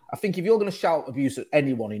 I think if you're going to shout abuse at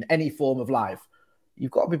anyone in any form of life,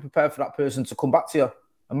 you've got to be prepared for that person to come back to you.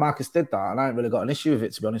 And Marcus did that, and I ain't really got an issue with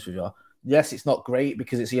it, to be honest with you. Yes, it's not great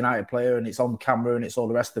because it's a United player and it's on camera and it's all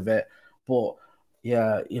the rest of it. But,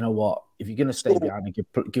 yeah, you know what? If you're going to stay behind and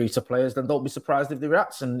give it to players, then don't be surprised if they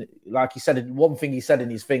react. And like he said, one thing he said in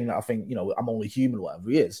his thing that I think, I'm only human, whatever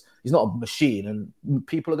he is. He's not a machine, and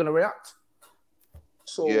people are going to react.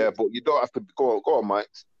 So yeah, but you don't have to go on, Mike.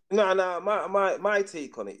 No. My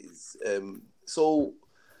take on it is so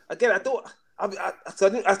again. I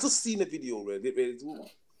just seen the video. Really.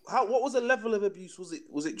 What was the level of abuse?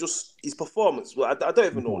 Was it just his performance? Well, I don't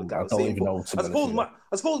even know. I don't even know.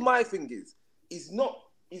 I suppose my thing is he's not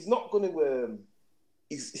going to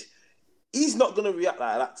react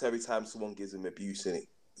like that every time someone gives him abuse in it.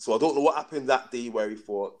 So I don't know what happened that day where he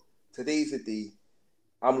thought today's the day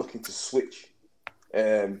I'm looking to switch.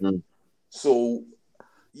 So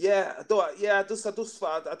yeah, I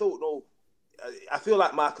don't know. I feel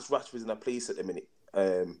like Marcus Rashford's in a place at the minute,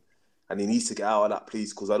 and he needs to get out of that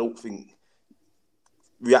place, because I don't think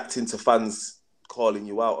reacting to fans calling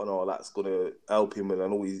you out and all that's going to help him. And I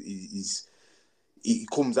know he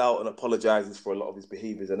comes out and apologises for a lot of his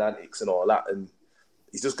behaviours and antics and all that, and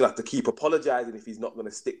he's just going to have to keep apologising if he's not going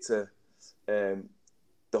to stick to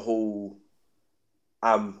the whole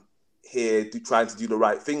I'm here trying to do the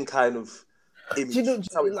right thing kind of image.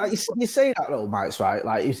 You say that though, Mike's right,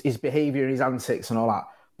 like his behaviour, his antics and all that,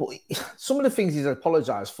 but some of the things he's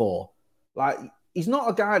apologised for, like, he's not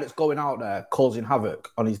a guy that's going out there causing havoc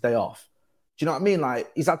on his day off. Do you know what I mean? Like,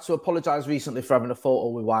 he's had to apologise recently for having a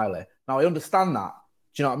photo with Wiley. Now, I understand that.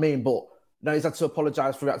 Do you know what I mean? But now he's had to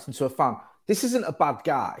apologise for reacting to a fan. This isn't a bad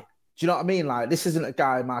guy. Do you know what I mean? Like, this isn't a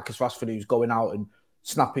guy, Marcus Rashford, who's going out and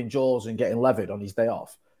snapping jaws and getting levied on his day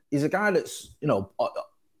off. He's a guy that's, got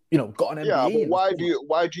an MBE. Yeah, but why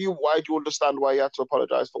do you understand why he had to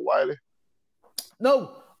apologise for Wiley?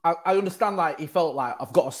 No, I understand, like, he felt like,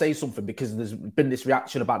 I've got to say something because there's been this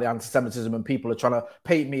reaction about the anti-Semitism and people are trying to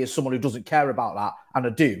paint me as someone who doesn't care about that, and I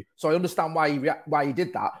do. So I understand why he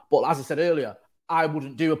did that. But as I said earlier, I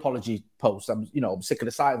wouldn't do apology posts. I'm sick of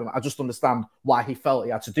the sight of them. I just understand why he felt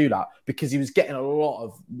he had to do that because he was getting a lot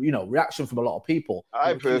of, reaction from a lot of people.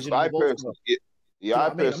 I personally,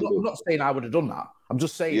 I'm not saying I would have done that. I'm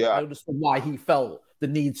just saying I understand why he felt the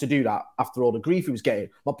need to do that after all the grief he was getting.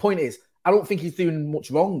 My point is, I don't think he's doing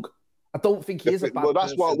much wrong. I don't think he is a bad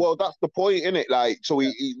person. That's the point, innit? Like, so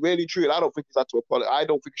he really, truly, I don't think he's had to apologize. I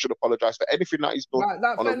don't think he should apologize for anything that he's done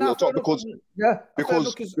on a real top because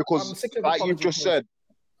like you've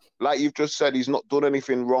just said, he's not done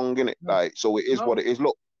anything wrong, innit? No. Like, so it is what it is.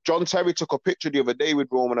 Look, John Terry took a picture the other day with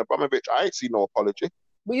Roman Abramovich. I ain't seen no apology.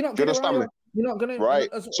 Well, you're not going to. You're not going to. Right.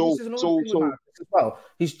 So as well,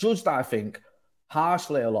 he's judged, I think,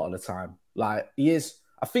 harshly a lot of the time. Like, he is.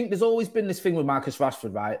 I think there's always been this thing with Marcus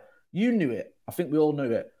Rashford, right? You knew it. I think we all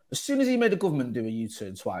knew it. As soon as he made the government do a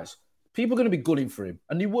U-turn twice, people are going to be gunning for him.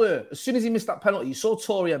 And they were. As soon as he missed that penalty, you saw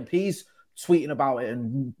Tory MPs tweeting about it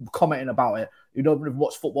and commenting about it. You don't have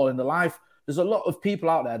watched football in their life. There's a lot of people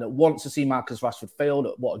out there that want to see Marcus Rashford fail,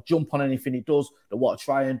 that want to jump on anything he does, that want to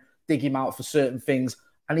try and dig him out for certain things.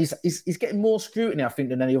 And he's getting more scrutiny, I think,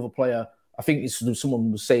 than any other player. I think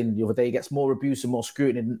someone was saying the other day he gets more abuse and more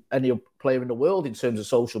scrutiny than any other player in the world in terms of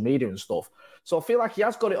social media and stuff. So I feel like he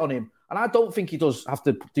has got it on him. And I don't think he does have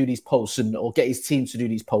to do these posts or get his team to do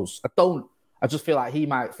these posts. I don't. I just feel like he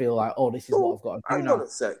might feel like, oh, this is what I've got to do now. Hang on a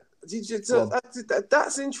sec.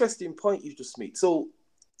 That's an interesting point you just made. So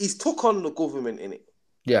he's took on the government in it.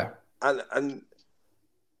 Yeah. And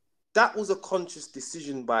that was a conscious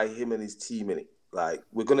decision by him and his team in it. Like,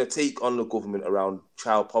 we're going to take on the government around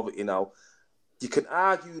child poverty now. You can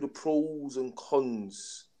argue the pros and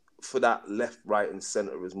cons for that left, right, and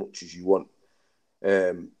centre as much as you want. But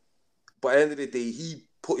at the end of the day, he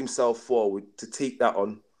put himself forward to take that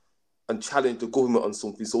on and challenge the government on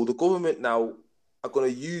something. So the government now are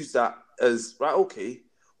going to use that as, right, okay,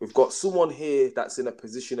 we've got someone here that's in a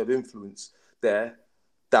position of influence there,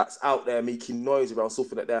 that's out there making noise around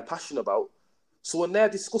something that they're passionate about. So when they're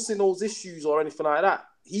discussing those issues or anything like that,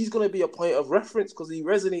 he's going to be a point of reference because he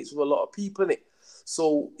resonates with a lot of people in it.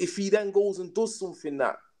 So if he then goes and does something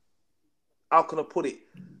that, how can I put it,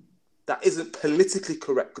 that isn't politically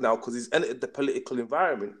correct now because he's entered the political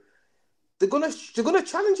environment, they're gonna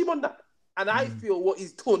challenge him on that. And I feel what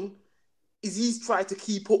he's done is he's tried to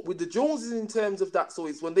keep up with the Joneses in terms of that. So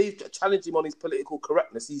it's when they challenge him on his political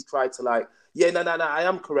correctness, he's tried to like, no, I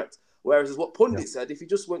am correct. Whereas what Pundit said, if he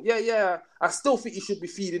just went, I still think you should be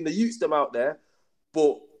feeding the youths them out there.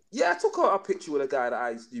 But I took out a picture with a guy that I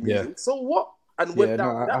used to do music. So what? And went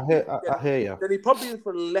down. I hear you. Then he probably in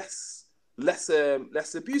for less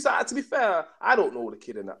abuse. To be fair, I don't know the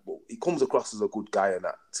kid in that, but he comes across as a good guy in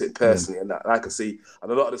that, personally, and that. And I can see,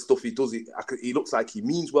 and a lot of the stuff he does, he looks like he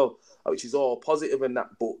means well, which is all positive and that.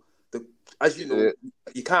 But as you know,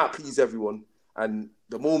 you can't please everyone, and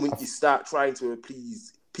the moment you start trying to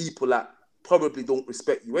please people that probably don't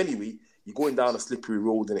respect you anyway, you're going down a slippery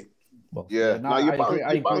road, innit? Well, I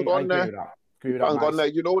agree on there.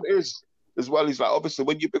 You know what it is? As well, is like obviously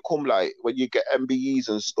when you get MBEs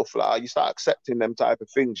and stuff like that, you start accepting them type of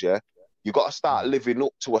things, you got to start living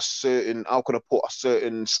up to a certain, how can I put, a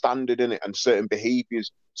certain standard in it and certain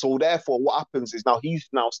behaviours. So therefore, what happens is now he's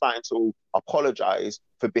now starting to apologise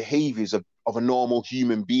for behaviours of a normal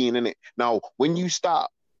human being, in it. Now, when you start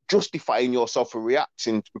justifying yourself for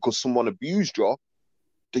reacting because someone abused you,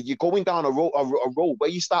 you're going down a road where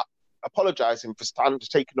you start apologising for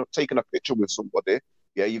taking a picture with somebody.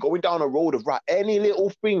 Yeah, you're going down a road of any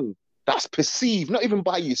little thing that's perceived, not even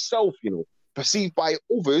by yourself, perceived by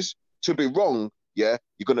others to be wrong. Yeah,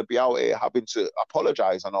 you're going to be out here having to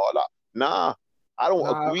apologise and all that. Nah, I don't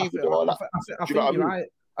agree with all that. I think you're right.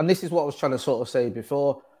 And this is what I was trying to sort of say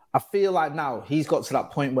before. I feel like now he's got to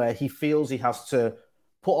that point where he feels he has to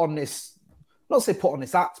put on this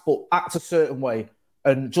act, but act a certain way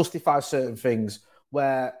and justify certain things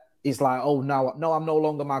where he's like, oh, no, I'm no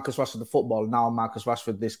longer Marcus Rashford the footballer. Now I'm Marcus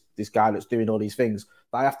Rashford, this guy that's doing all these things.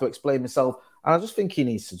 But I have to explain myself. And I just think he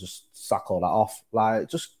needs to just sack all that off. Like,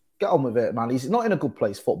 just get on with it, man. He's not in a good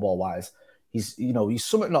place football-wise. He's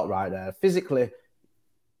something not right there. Physically,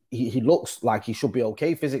 he looks like he should be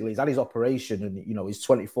okay physically. He's had his operation and, he's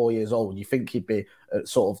 24 years old. You think he'd be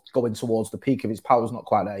sort of going towards the peak of his powers, not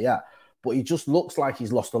quite there yet. But he just looks like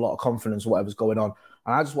he's lost a lot of confidence or whatever's going on.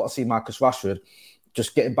 And I just want to see Marcus Rashford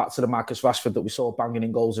just getting back to the Marcus Rashford that we saw banging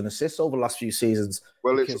in goals and assists over the last few seasons.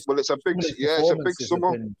 It's a big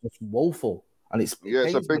summer. It's woeful, and it's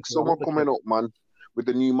a big summer coming up, man. With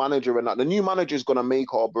the new manager and that, the new manager is going to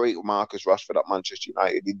make or break Marcus Rashford at Manchester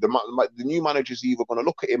United. The new manager is either going to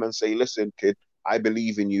look at him and say, "Listen, kid, I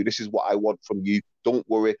believe in you. This is what I want from you. Don't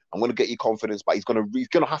worry. I'm going to get you confidence. But he's going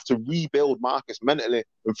to have to rebuild Marcus mentally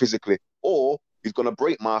and physically. Or he's going to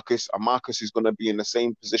break Marcus, and Marcus is going to be in the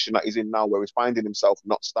same position that he's in now, where he's finding himself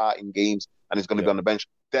not starting games and he's going to be on the bench.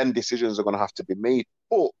 Then decisions are going to have to be made.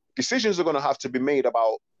 But decisions are going to have to be made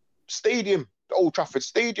about stadium, the Old Trafford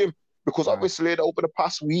Stadium. Because obviously, over the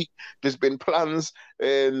past week, there's been plans,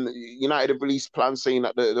 and United have released plans saying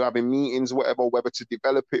that they're having meetings, whatever, whether to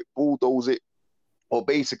develop it, bulldoze it, or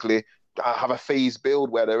basically have a phased build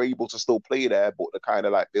where they're able to still play there, but they're kind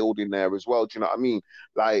of like building there as well. Do you know what I mean?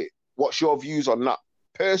 Like, what's your views on that?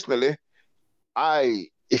 Personally,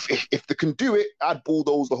 if they can do it, I'd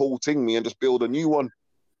bulldoze the whole thing, and just build a new one.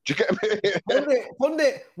 Do you get me?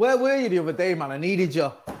 Pundit, where were you the other day, man? I needed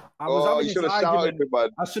you. You should have shouted me, man.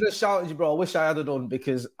 I should have shouted you, bro. I wish I had done,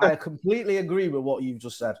 because I completely agree with what you've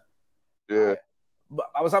just said. Yeah.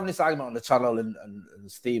 But I was having this argument on the channel, and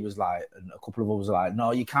Steve was like, and a couple of others were like,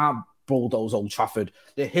 no, you can't bulldoze Old Trafford.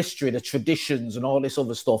 The history, the traditions, and all this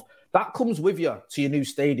other stuff, that comes with you to your new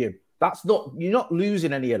stadium. You're not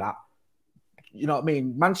losing any of that. You know what I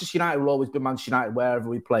mean? Manchester United will always be Manchester United wherever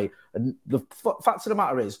we play. And the fact of the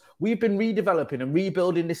matter is, we've been redeveloping and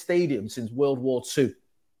rebuilding this stadium since World War II.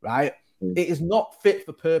 Right? It is not fit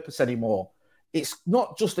for purpose anymore. It's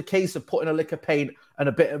not just a case of putting a lick of paint and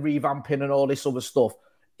a bit of revamping and all this other stuff.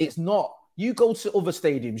 It's not. You go to other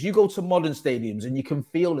stadiums, you go to modern stadiums, and you can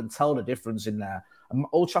feel and tell the difference in there. And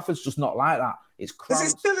Old Trafford's just not like that. It's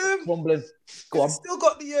cramped, crumbling. Go on. It's still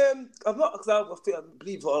got the I'm not, because I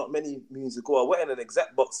believe many moons ago I went in an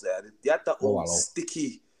exec box there. They had that old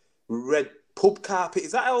sticky red pub carpet.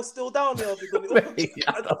 Is that all still down there?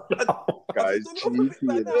 Guys,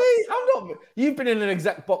 you've been in an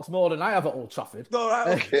exec box more than I have at Old Trafford. No, right,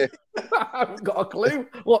 okay. I haven't got a clue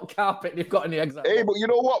what carpet you've got in the exec box. But you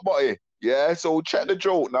know what, buddy? Yeah, so check the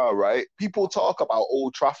joke now, right? People talk about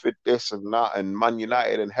Old Trafford, this and that, and Man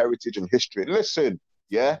United and heritage and history. Listen,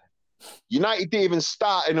 yeah? United didn't even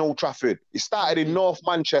start in Old Trafford. It started in North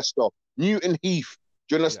Manchester, Newton Heath.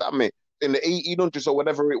 Do you understand me? In the 1800s or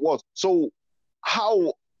whatever it was. So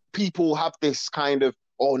how people have this kind of,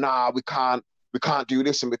 oh, nah, we can't do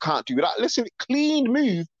this and we can't do that. Listen, clean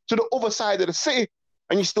move to the other side of the city,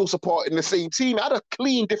 and you're still supporting the same team. It had a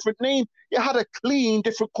clean, different name. It had a clean,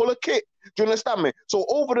 different colour kit. Do you understand me? So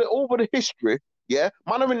over the history, yeah,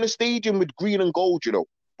 man are in the stadium with green and gold, you know,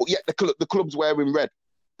 but yet the club's wearing red.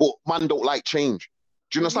 But man don't like change.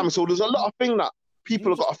 Do you understand me? So there's a lot of things that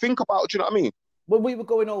people have got to think about. Do you know what I mean? When we were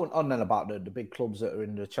going on then about the big clubs that are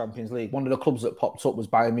in the Champions League, one of the clubs that popped up was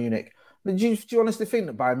Bayern Munich. Do you honestly think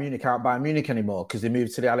that Bayern Munich aren't Bayern Munich anymore because they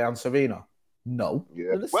moved to the Allianz Arena? No.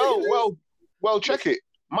 Yeah. Well, check it.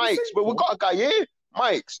 Mike's, but we've got a guy here.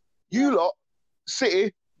 Mike's, you lot,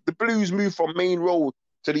 City, the Blues moved from Main Road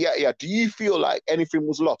to the Etihad. Do you feel like anything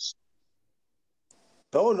was lost?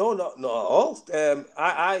 No, not at all.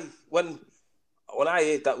 I when I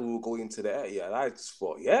heard that we were going to the Etihad, I just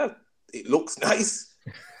thought, yeah, it looks nice.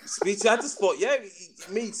 I just thought, yeah,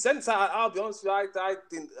 it made sense. I'll be honest with you, I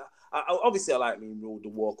didn't. Obviously, I like Main Road, the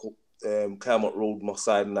walk up Claremont Road, Moss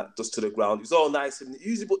Side, and that just to the ground. It was all nice and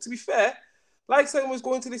easy, but to be fair, like someone was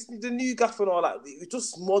going to the new gaffer and all that, it was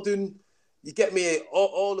just modern. You get me?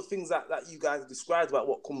 All the things that you guys described about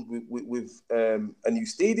what comes with a new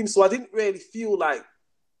stadium. So I didn't really feel like I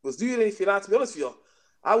was doing anything. To be honest with you,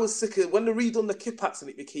 I was sick of when they redone the Kipats and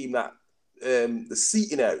it became that the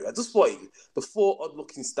seating area. I just thought the four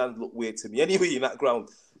odd-looking stand looked weird to me. Anyway, in that ground,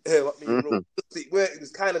 it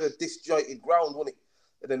was kind of a disjointed ground, wasn't it?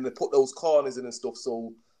 And then they put those corners in and stuff.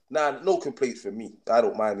 So no complaints from me. I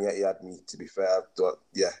don't mind the Etihad. Me, to be fair,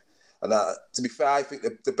 yeah. And to be fair, I think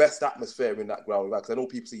the best atmosphere in that ground, because I know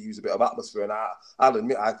people say use a bit of atmosphere, and I'll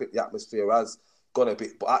admit I think the atmosphere has gone a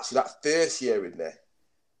bit. But actually, that first year in there,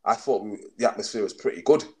 I thought the atmosphere was pretty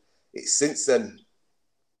good. It's since then,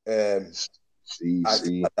 I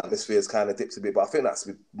think the atmosphere has kind of dipped a bit. But I think that's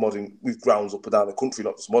with grounds up and down the country,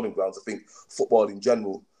 not just modern grounds. I think football in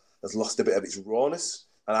general has lost a bit of its rawness,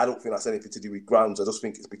 and I don't think that's anything to do with grounds. I just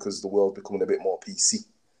think it's because the world's becoming a bit more PC.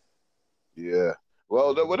 Yeah.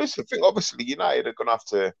 Well, this is the thing. Obviously, United are gonna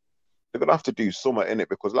have to do something in it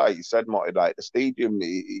because, like you said, Marty, like the stadium, do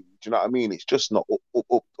you know what I mean? It's just not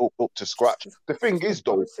up to scratch. The thing is,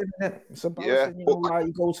 though, it's embarrassing. You know, like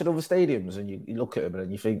you go to the other stadiums and you look at them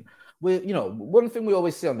and you think, one thing we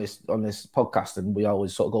always see on this podcast, and we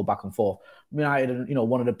always sort of go back and forth. United,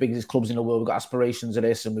 one of the biggest clubs in the world. We've got aspirations of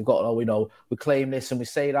this, and we've got, we claim this and we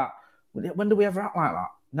say that. When do we ever act like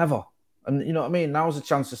that? Never. And you know what I mean? Now's a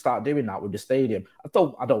chance to start doing that with the stadium. I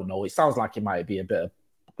don't know. It sounds like it might be a bit of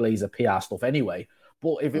Glazer PR stuff anyway.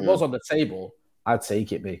 But if it was on the table, I'd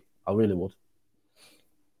take it, me. I really would.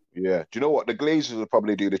 Yeah. Do you know what? The Glazers will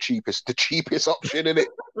probably do the cheapest option, innit?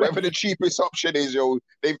 Whatever the cheapest option is, yo.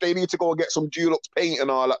 They need to go and get some Dulux paint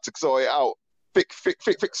and all that to sort it out.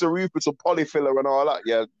 Fix the roof with some polyfiller and all that.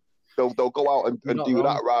 Yeah. They'll go out and do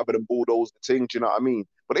that rather than bulldoze the thing. Do you know what I mean?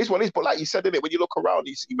 But it's what it is. But like you said, innit? When you look around,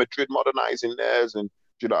 you see Madrid modernising theirs, and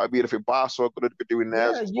do you know what I mean? If Barca are going to be doing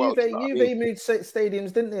theirs as well. Juve moved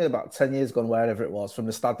stadiums, didn't they? About 10 years ago, wherever it was, from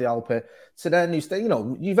the Stade d'Alpe to their new stadium. You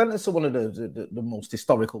know, Juventus are one of the most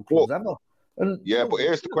historical clubs ever. And, yeah, but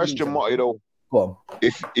here's the question, Marty, though. Go on.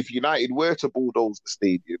 If United were to bulldoze the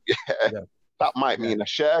stadium, that might mean a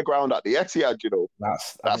share ground at the Etihad, you know.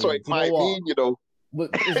 That's what it might mean, you know.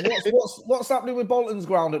 What's happening with Bolton's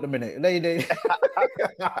ground at the minute? They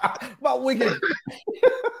about Wigan.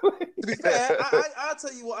 To be fair, I'll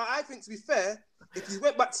tell you what I think. To be fair, if you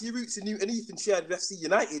went back to your roots and Ethan shared with FC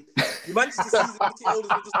United, your Manchester season ticket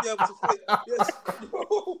holders would just be able to fit. Yes,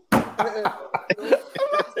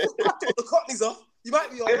 took the Cockneys off. You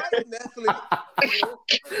might be all right in there, Philip.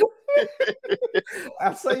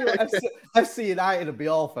 I say you, FC United would be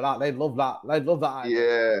all for that. They'd love that. They'd love that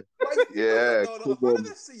idea. Yeah. No, a fan of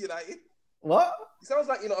FC United. What? It sounds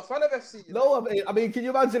like you're not a fan of FC United. No, I mean, can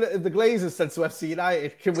you imagine if the Glazers said to FC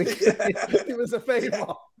United, "Can we give us a favour?"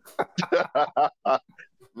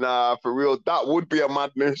 Nah, for real, that would be a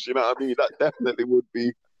madness. You know what I mean? That definitely would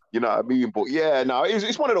be. You know what I mean? But yeah, no,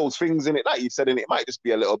 it's one of those things, innit? Like you said, innit? It might just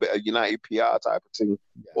be a little bit of United PR type of thing.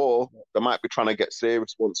 Yeah. Or they might be trying to get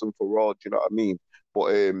serious once and for all, do you know what I mean?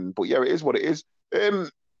 But yeah, it is what it is.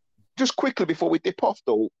 Just quickly before we dip off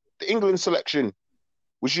though, the England selection,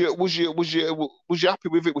 was you happy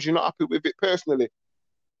with it? Was you not happy with it personally?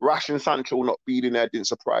 Rash and Sancho not being in there didn't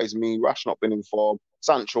surprise me. Rash not been in form.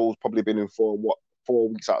 Sancho's probably been in form, 4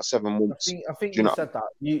 weeks out of 7 months. I think you said that.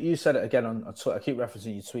 You said it again on Twitter. I keep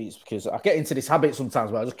referencing your tweets because I get into this habit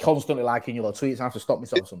sometimes where I just constantly liking your tweets. I have to stop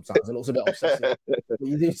myself sometimes. It looks a bit obsessive. But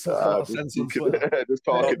you do talk a lot of sense on Twitter. Just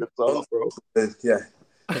talking the talk, bro. Yeah.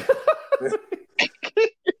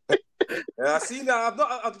 I see now.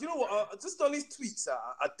 You know what? Just on his tweets,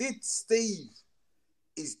 I did Steve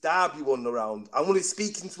his Derby one around. I'm only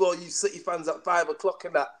speaking to all you City fans at 5 o'clock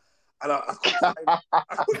and that. And I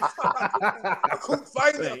couldn't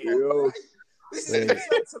find it.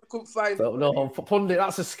 I couldn't find it. No, Pundit,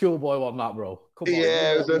 that's a schoolboy one, that, bro. Come on,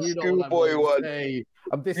 it was a schoolboy one. Hey,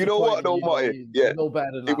 I'm disappointed. You know what, though, Marty? Yeah. No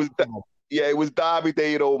better than that. It was Derby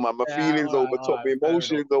Day, though, man. My feelings overtook me,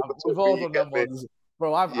 emotions overtook me. All done them ones.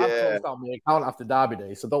 Bro, I've closed down my account after Derby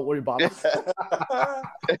Day, so don't worry about that.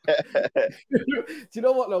 Do you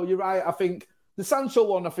know what, though? You're right. I think the Sancho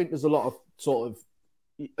one, I think there's a lot of sort of,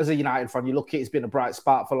 as a United fan, you look at it, it's been a bright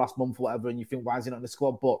spark for last month or whatever, and you think, why is he not in the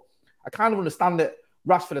squad? But I kind of understand it.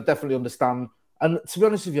 Rashford, I definitely understand. And to be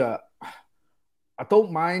honest with you, I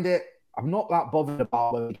don't mind it. I'm not that bothered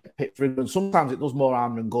about when we get picked for England. Sometimes it does more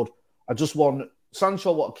harm than good. I just want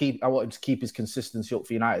Sancho. I want him to keep his consistency up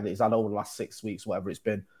for United that he's had over the last 6 weeks, whatever it's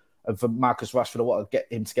been. And for Marcus Rashford, I want to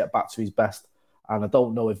get him to get back to his best. And I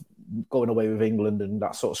don't know if going away with England and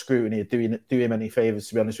that sort of scrutiny do him any favours,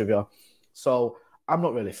 to be honest with you. So I'm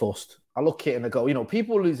not really fussed. I look at it and I go, you know,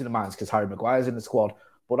 people are losing their minds because Harry Maguire's in the squad,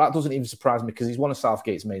 but that doesn't even surprise me because he's one of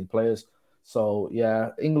Southgate's main players. So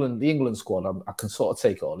yeah, the England squad, I can sort of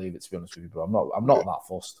take it or leave it, to be honest with you, but I'm not that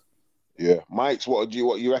fussed. Yeah, Mike, what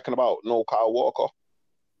you reckon about no Kyle Walker?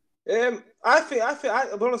 I'll be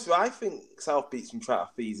honest with you, I think Southgate's been trying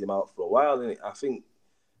to phase him out for a while, innit? I think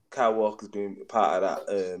Kyle Walker's been part of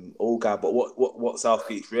that old guy, but what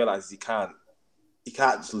Southgate's realised is he can't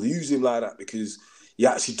just lose him like that because he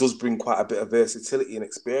actually does bring quite a bit of versatility and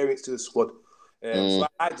experience to the squad. So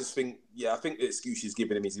I just think, I think the excuse he's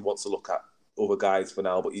giving him is he wants to look at other guys for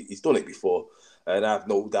now, but he's done it before. And I have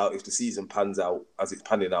no doubt if the season pans out as it's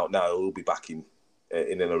panning out now, he'll be back in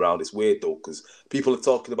and around. It's weird though, because people are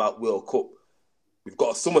talking about World Cup. We've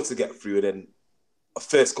got a summer to get through and then a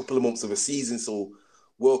first couple of months of a season, so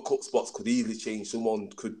World Cup spots could easily change. Someone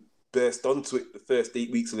could burst onto it the first 8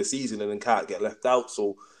 weeks of the season and then can't get left out.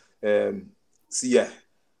 So yeah,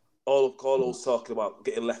 all of Carlo's talking about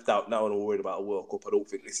getting left out now and worried about a World Cup. I don't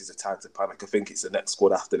think this is a time to panic. I think it's the next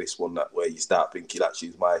squad after this one where you start thinking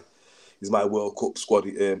actually is my World Cup squad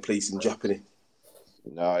place in jeopardy.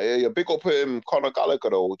 Nah, yeah, big up Conor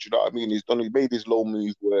Gallagher though. Do you know what I mean? He made his low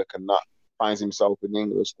move work and that finds himself in the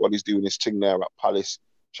England squad. He's doing his thing there at Palace.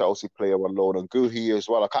 Chelsea player on loan, and Guhi as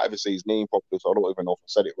well. I can't even say his name properly, so I don't even know if I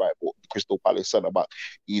said it right. But Crystal Palace centre back,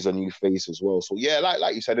 he's a new face as well. So yeah,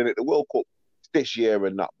 like you said, in it, the World Cup this year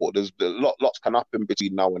and that, but there's lots can happen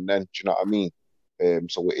between now and then. Do you know what I mean?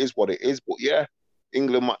 So it is what it is. But yeah,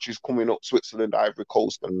 England matches coming up, Switzerland, Ivory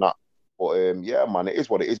Coast, and that. But yeah, man, it is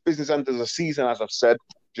what it is. Business end of the season, as I've said.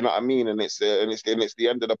 Do you know what I mean? And it's the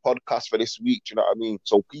end of the podcast for this week. Do you know what I mean?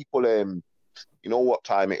 So people, you know what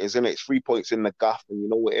time it is, isn't it? It's 3 points in the gaff, and you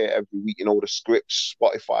know we're here every week. You know the scripts,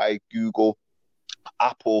 Spotify, Google,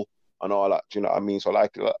 Apple, and all that. Do you know what I mean? So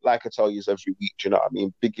like I tell you every week. Do you know what I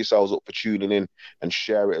mean? Big yourselves up for tuning in and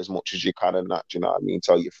share it as much as you can and that. Do you know what I mean?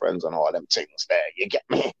 Tell your friends and all them things there. You get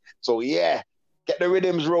me? So yeah. Get the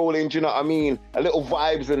rhythms rolling, do you know what I mean? A little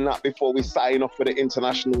vibes in that before we sign off for the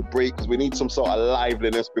international break, because we need some sort of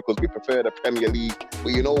liveliness because we prefer the Premier League.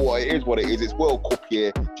 But you know what? It is what it is. It's World Cup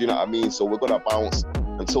year, do you know what I mean? So we're going to bounce.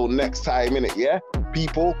 Until next time, innit, yeah?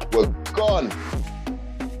 People, we're gone.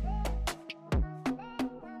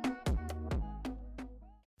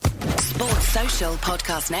 Sports Social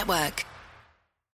Podcast Network.